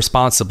carry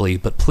responsibly,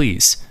 but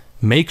please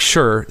make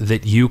sure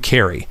that you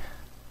carry.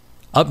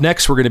 Up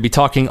next, we're going to be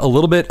talking a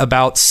little bit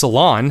about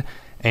Salon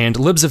and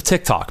libs of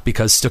TikTok,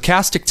 because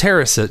stochastic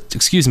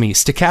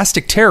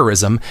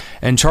terrorism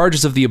and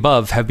charges of the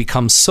above have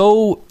become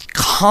so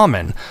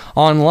common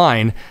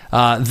online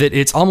that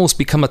it's almost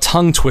become a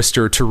tongue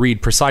twister to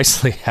read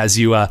precisely as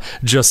you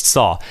just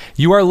saw.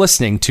 You are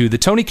listening to the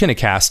Tony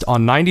Kinnecast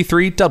on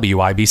 93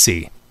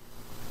 WIBC.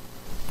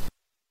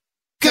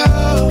 Go,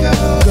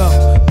 go,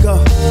 go,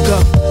 go, go,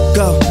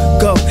 go,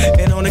 go.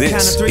 And on the This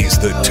count of three, is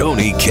the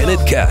Tony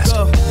Kinnett Cast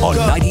on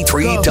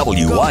 93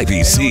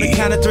 WIBC.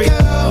 count of three,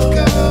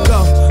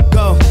 go,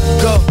 go,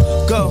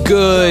 go, go.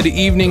 Good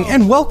evening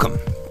and welcome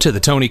to the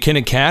Tony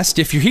Kinnett Cast.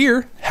 If you're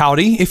here,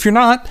 howdy. If you're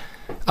not,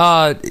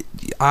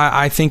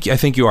 I think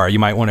you are. You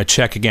might want to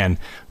check again.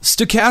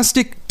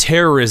 Stochastic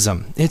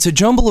terrorism. It's a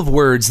jumble of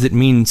words that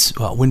means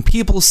when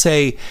people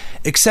say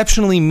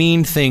exceptionally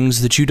mean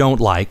things that you don't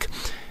like.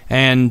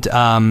 And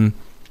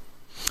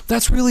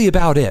that's really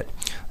about it.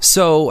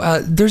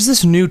 So there's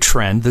this new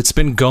trend that's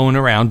been going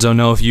around. Don't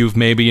know if you've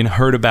maybe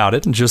heard about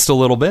it just a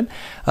little bit,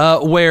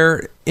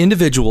 where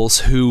individuals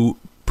who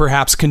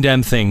perhaps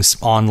condemn things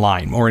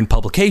online or in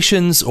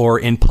publications or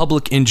in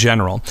public in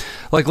general.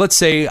 Like, let's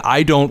say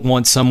I don't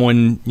want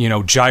someone,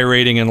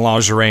 gyrating in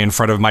lingerie in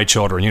front of my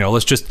children.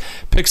 Let's just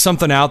pick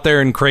something out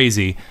there and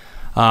crazy.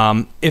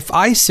 If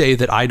I say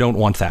that I don't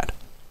want that,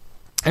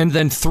 and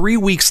then 3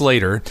 weeks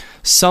later,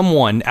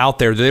 someone out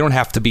there, they don't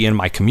have to be in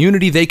my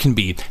community. They can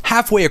be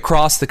halfway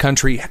across the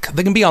country.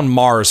 They can be on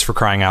Mars, for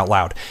crying out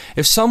loud.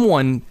 If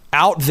someone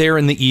out there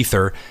in the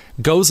ether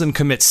goes and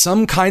commits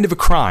some kind of a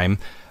crime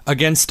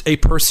against a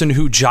person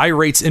who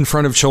gyrates in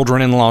front of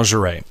children in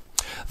lingerie,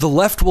 the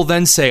left will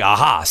then say,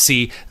 aha,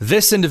 see,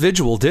 this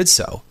individual did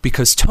so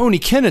because Tony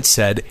Kinnett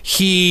said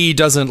he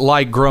doesn't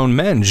like grown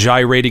men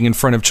gyrating in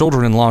front of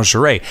children in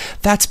lingerie.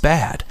 That's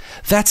bad.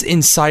 That's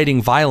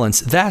inciting violence.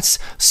 That's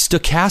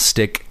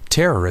stochastic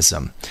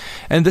terrorism.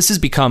 And this has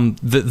become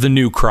the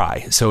new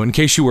cry. So in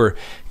case you were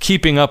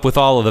keeping up with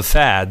all of the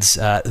fads,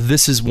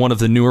 this is one of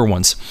the newer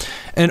ones.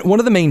 And one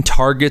of the main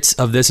targets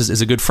of this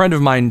is a good friend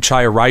of mine,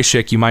 Chaya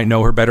Reischik. You might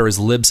know her better as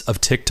Libs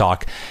of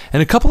TikTok.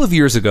 And a couple of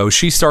years ago,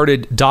 she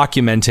started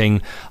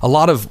documenting a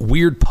lot of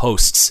weird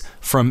posts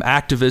from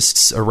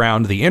activists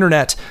around the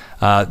internet,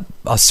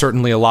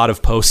 certainly a lot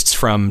of posts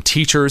from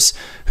teachers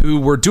who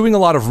were doing a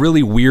lot of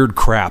really weird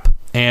crap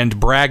and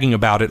bragging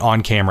about it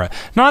on camera.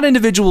 Not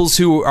individuals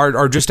who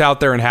are just out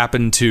there and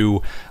happen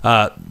to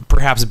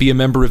perhaps be a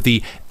member of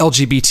the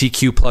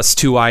LGBTQ plus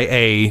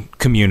 2IA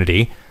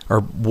community, or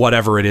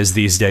whatever it is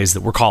these days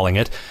that we're calling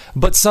it,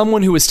 but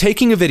someone who is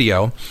taking a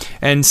video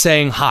and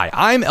saying, hi,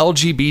 I'm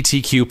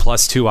LGBTQ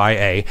plus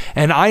 2IA,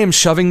 and I am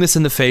shoving this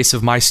in the face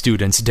of my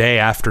students day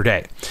after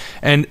day.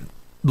 And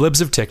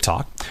Libs of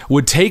TikTok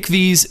would take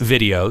these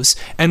videos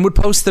and would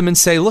post them and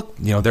say, look,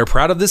 they're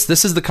proud of this.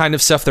 This is the kind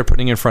of stuff they're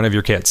putting in front of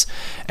your kids.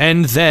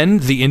 And then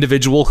the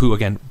individual who,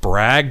 again,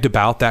 bragged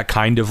about that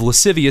kind of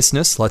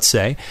lasciviousness, let's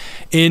say,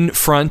 in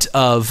front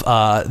of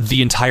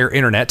the entire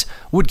internet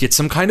would get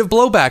some kind of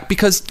blowback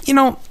because,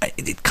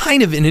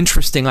 kind of an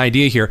interesting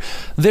idea here.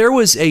 There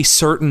was a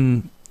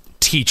certain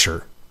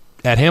teacher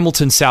at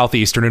Hamilton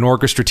Southeastern, an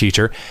orchestra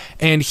teacher,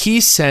 and he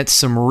sent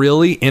some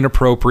really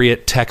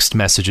inappropriate text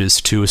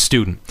messages to a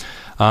student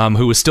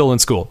who was still in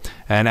school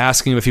and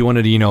asking him if he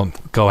wanted to,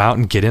 go out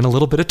and get in a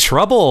little bit of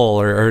trouble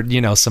or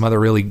some other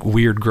really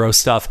weird, gross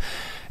stuff.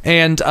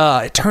 And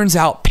it turns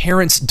out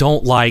parents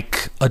don't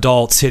like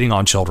adults hitting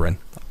on children.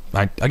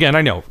 I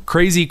know,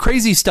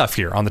 crazy stuff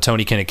here on the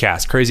Tony Kinnett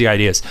Cast, crazy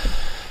ideas.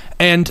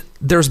 And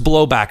there's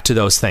blowback to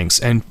those things.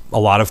 And a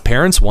lot of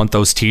parents want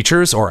those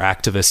teachers or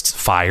activists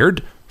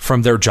fired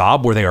from their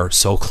job where they are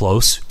so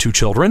close to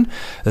children.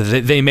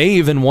 They may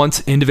even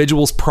want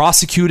individuals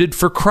prosecuted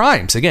for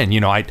crimes. Again,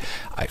 I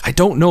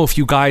don't know if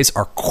you guys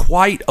are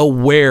quite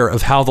aware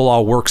of how the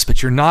law works,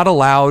 but you're not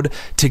allowed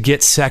to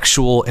get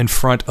sexual in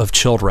front of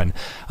children,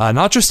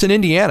 not just in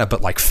Indiana,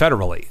 but like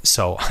federally.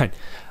 So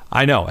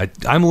I know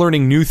I'm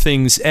learning new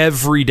things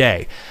every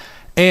day.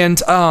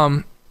 And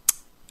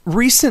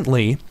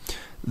recently,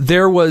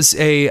 there was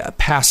a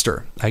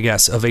pastor, I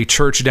guess, of a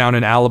church down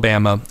in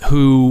Alabama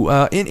who,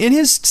 in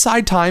his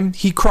side time,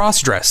 he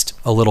cross-dressed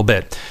a little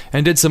bit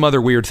and did some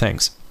other weird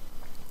things.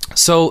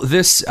 So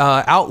this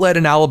outlet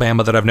in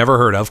Alabama that I've never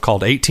heard of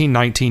called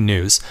 1819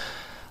 News,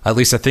 at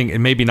least I think it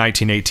may be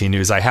 1918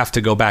 News. I have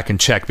to go back and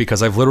check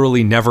because I've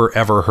literally never,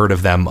 ever heard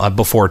of them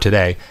before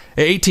today.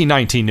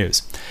 1819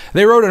 News.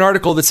 They wrote an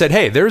article that said,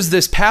 hey, there's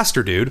this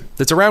pastor dude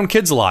that's around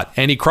kids a lot,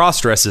 and he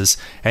cross-dresses,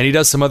 and he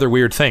does some other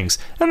weird things.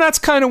 And that's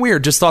kind of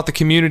weird. Just thought the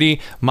community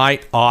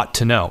ought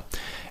to know.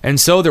 And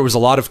so there was a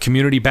lot of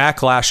community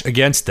backlash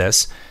against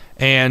this.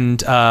 And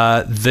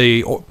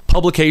the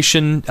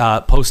publication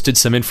posted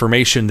some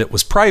information that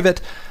was private,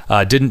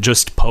 didn't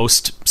just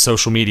post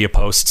social media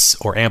posts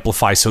or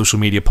amplify social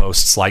media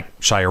posts like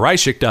Chaya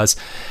Reischik does.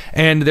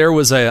 And there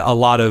was a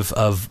lot of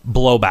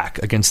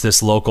blowback against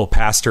this local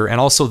pastor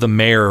and also the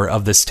mayor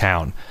of this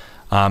town.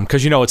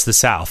 Because, it's the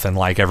South and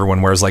like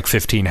everyone wears like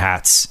 15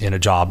 hats in a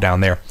job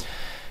down there.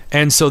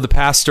 And so the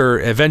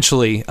pastor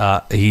eventually,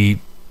 he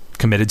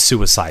committed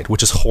suicide,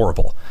 which is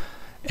horrible.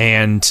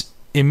 And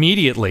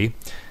immediately,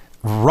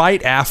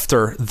 right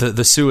after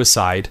the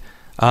suicide,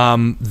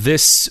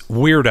 this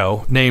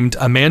weirdo named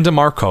Amanda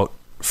Marcotte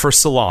for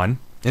Salon,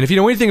 and if you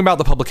know anything about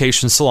the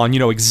publication Salon, you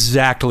know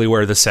exactly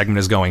where this segment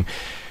is going.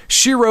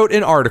 She wrote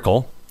an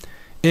article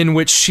in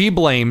which she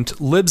blamed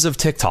Libs of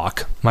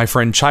TikTok, my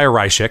friend Chaya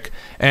Reischik,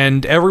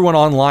 and everyone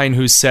online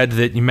who said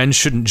that men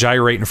shouldn't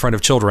gyrate in front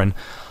of children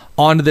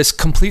on this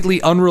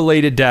completely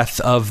unrelated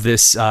death of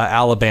this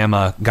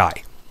Alabama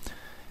guy.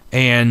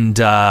 And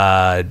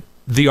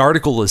the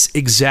article is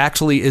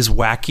exactly as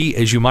wacky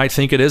as you might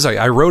think it is.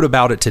 I wrote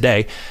about it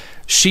today.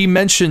 She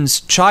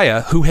mentions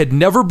Chaya, who had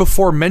never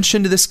before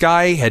mentioned this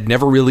guy, had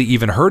never really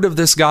even heard of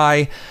this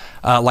guy,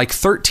 like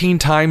 13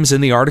 times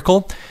in the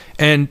article,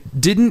 and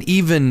didn't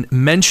even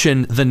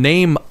mention the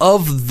name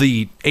of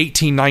the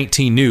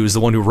 1819 News, the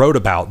one who wrote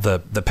about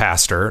the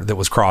pastor that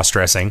was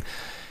cross-dressing,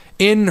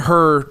 in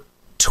her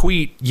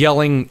tweet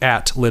yelling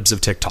at libs of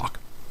TikTok.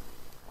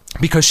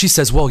 Because she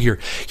says, well, you're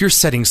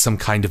setting some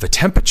kind of a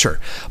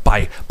temperature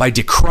by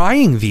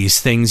decrying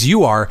these things.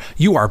 You are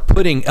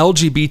putting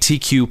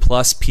LGBTQ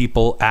plus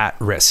people at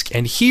risk.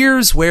 And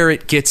here's where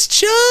it gets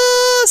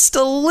just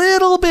a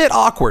little bit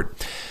awkward.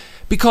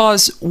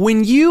 Because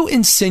when you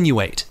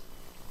insinuate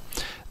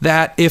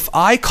that if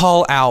I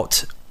call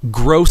out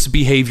gross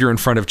behavior in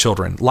front of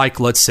children, like,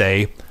 let's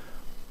say,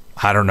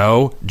 I don't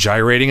know,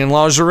 gyrating in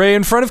lingerie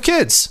in front of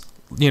kids,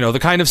 you know, the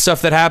kind of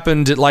stuff that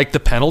happened at like the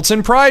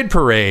Pendleton Pride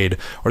Parade,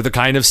 or the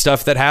kind of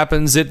stuff that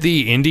happens at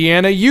the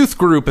Indiana Youth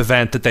Group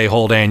event that they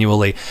hold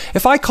annually.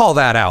 If I call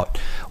that out,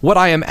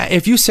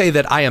 if you say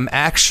that I am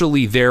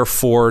actually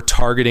therefore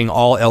targeting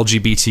all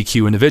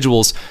LGBTQ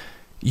individuals,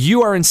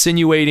 you are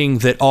insinuating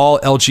that all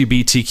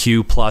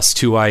LGBTQ plus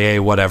 2IA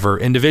whatever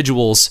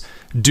individuals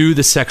do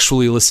the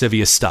sexually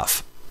lascivious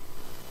stuff.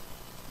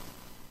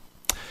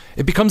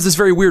 It becomes this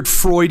very weird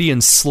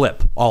Freudian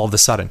slip all of a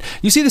sudden.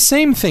 You see the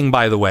same thing,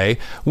 by the way,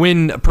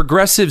 when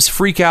progressives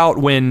freak out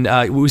when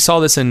we saw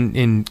this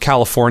in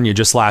California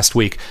just last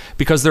week,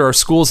 because there are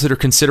schools that are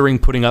considering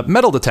putting up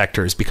metal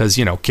detectors because,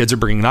 you know, kids are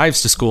bringing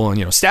knives to school and,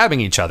 you know,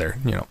 stabbing each other.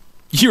 You know,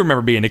 you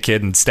remember being a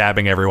kid and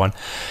stabbing everyone.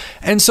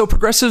 And so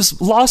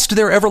progressives lost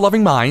their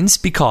ever-loving minds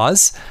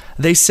because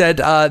they said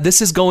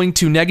this is going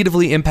to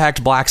negatively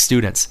impact black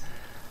students.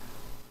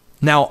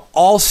 Now,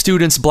 all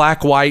students,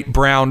 black, white,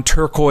 brown,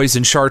 turquoise,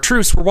 and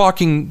chartreuse, were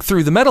walking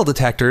through the metal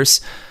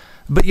detectors,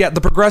 but yet the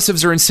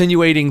progressives are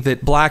insinuating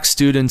that black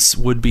students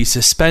would be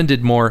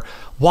suspended more.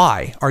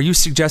 Why? Are you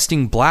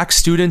suggesting black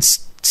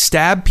students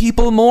stab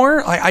people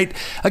more?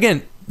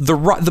 Again,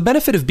 the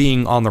benefit of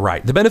being on the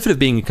right, the benefit of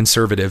being a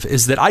conservative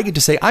is that I get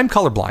to say I'm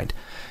colorblind.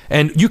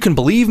 And you can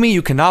believe me,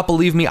 you cannot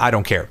believe me, I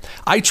don't care.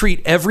 I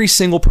treat every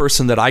single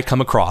person that I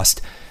come across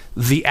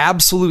the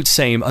absolute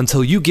same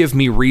until you give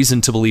me reason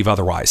to believe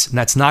otherwise. And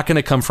that's not going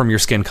to come from your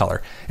skin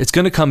color. It's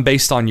going to come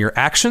based on your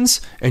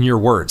actions and your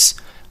words.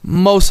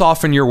 Most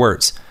often your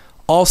words.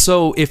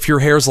 Also, if your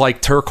hair's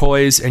like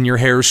turquoise and your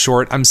hair's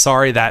short, I'm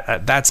sorry,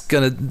 that's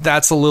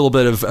a little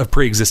bit of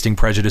pre-existing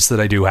prejudice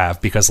that I do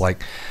have, because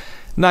like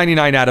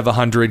 99 out of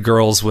 100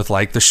 girls with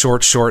like the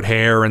short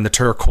hair and the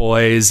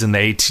turquoise and the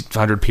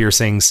 800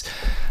 piercings,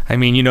 I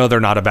mean, you know, they're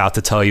not about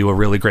to tell you a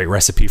really great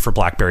recipe for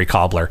blackberry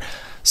cobbler.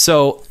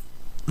 So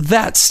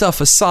that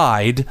stuff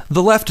aside,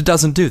 the left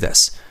doesn't do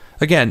this.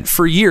 Again,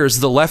 for years,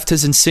 the left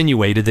has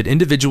insinuated that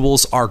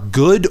individuals are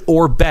good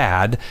or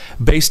bad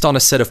based on a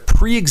set of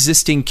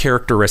pre-existing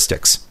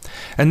characteristics.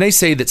 And they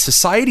say that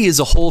society as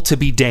a whole to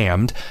be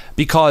damned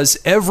because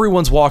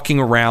everyone's walking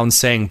around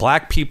saying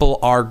black people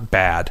are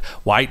bad,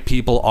 white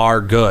people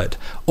are good,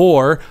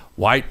 or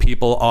white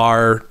people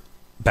are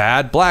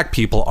bad, black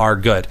people are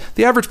good.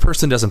 The average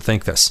person doesn't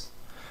think this.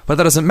 But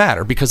that doesn't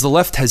matter, because the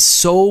left has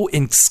so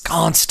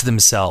ensconced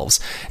themselves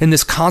in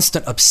this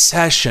constant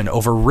obsession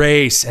over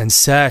race and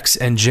sex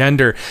and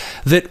gender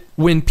that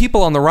when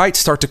people on the right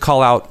start to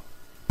call out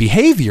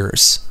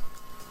behaviors,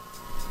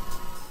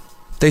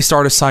 they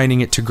start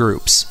assigning it to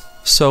groups.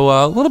 So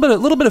a little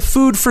bit of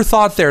food for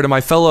thought there to my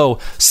fellow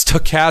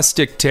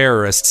stochastic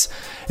terrorists.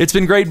 It's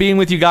been great being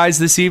with you guys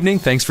this evening.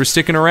 Thanks for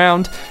sticking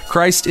around.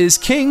 Christ is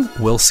King.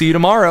 We'll see you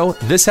tomorrow.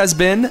 This has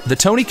been the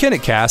Tony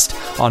Kinnett Cast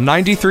on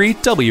 93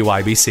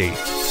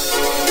 WIBC.